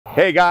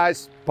Hey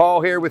guys,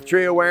 Paul here with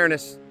Tree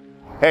Awareness.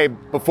 Hey,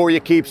 before you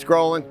keep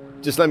scrolling,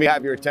 just let me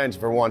have your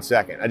attention for 1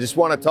 second. I just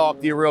want to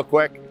talk to you real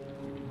quick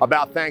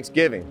about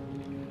Thanksgiving.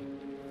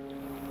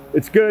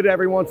 It's good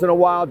every once in a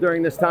while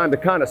during this time to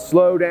kind of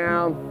slow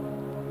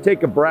down,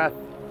 take a breath,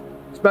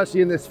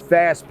 especially in this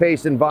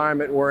fast-paced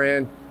environment we're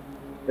in.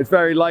 It's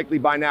very likely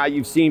by now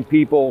you've seen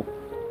people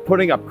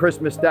putting up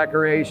Christmas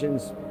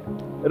decorations.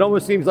 It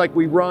almost seems like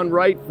we run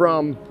right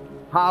from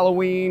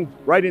Halloween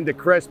right into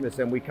Christmas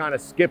and we kind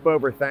of skip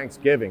over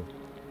Thanksgiving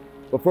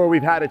before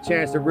we've had a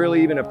chance to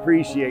really even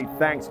appreciate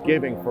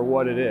Thanksgiving for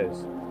what it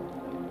is.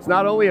 It's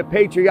not only a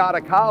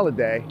patriotic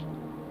holiday,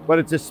 but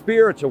it's a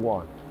spiritual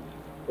one.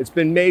 It's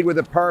been made with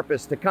a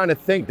purpose to kind of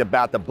think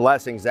about the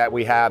blessings that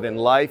we have in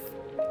life,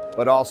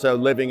 but also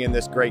living in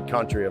this great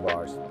country of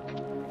ours.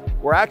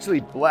 We're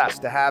actually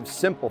blessed to have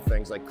simple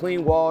things like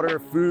clean water,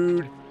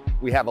 food,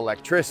 we have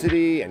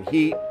electricity and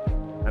heat,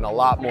 and a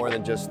lot more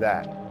than just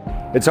that.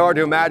 It's hard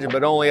to imagine,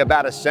 but only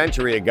about a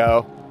century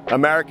ago,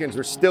 Americans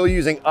were still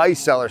using ice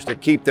cellars to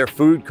keep their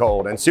food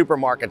cold, and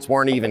supermarkets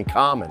weren't even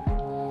common.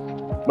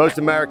 Most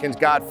Americans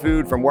got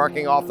food from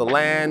working off the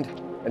land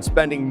and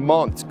spending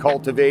months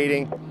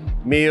cultivating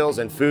meals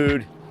and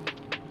food.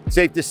 It's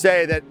safe to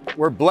say that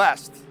we're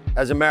blessed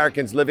as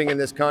Americans living in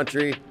this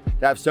country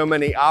to have so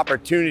many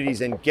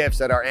opportunities and gifts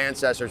that our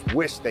ancestors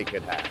wish they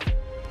could have.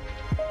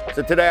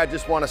 So today I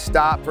just want to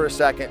stop for a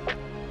second,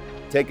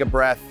 take a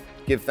breath,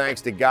 give thanks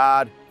to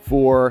God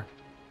for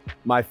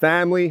my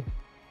family,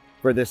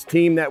 for this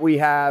team that we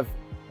have,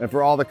 and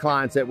for all the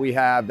clients that we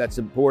have that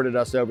supported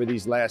us over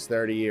these last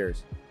 30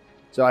 years.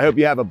 So I hope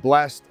you have a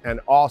blessed and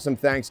awesome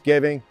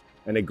Thanksgiving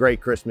and a great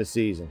Christmas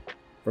season.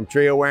 From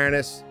Tree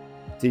Awareness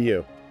to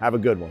you, have a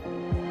good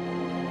one.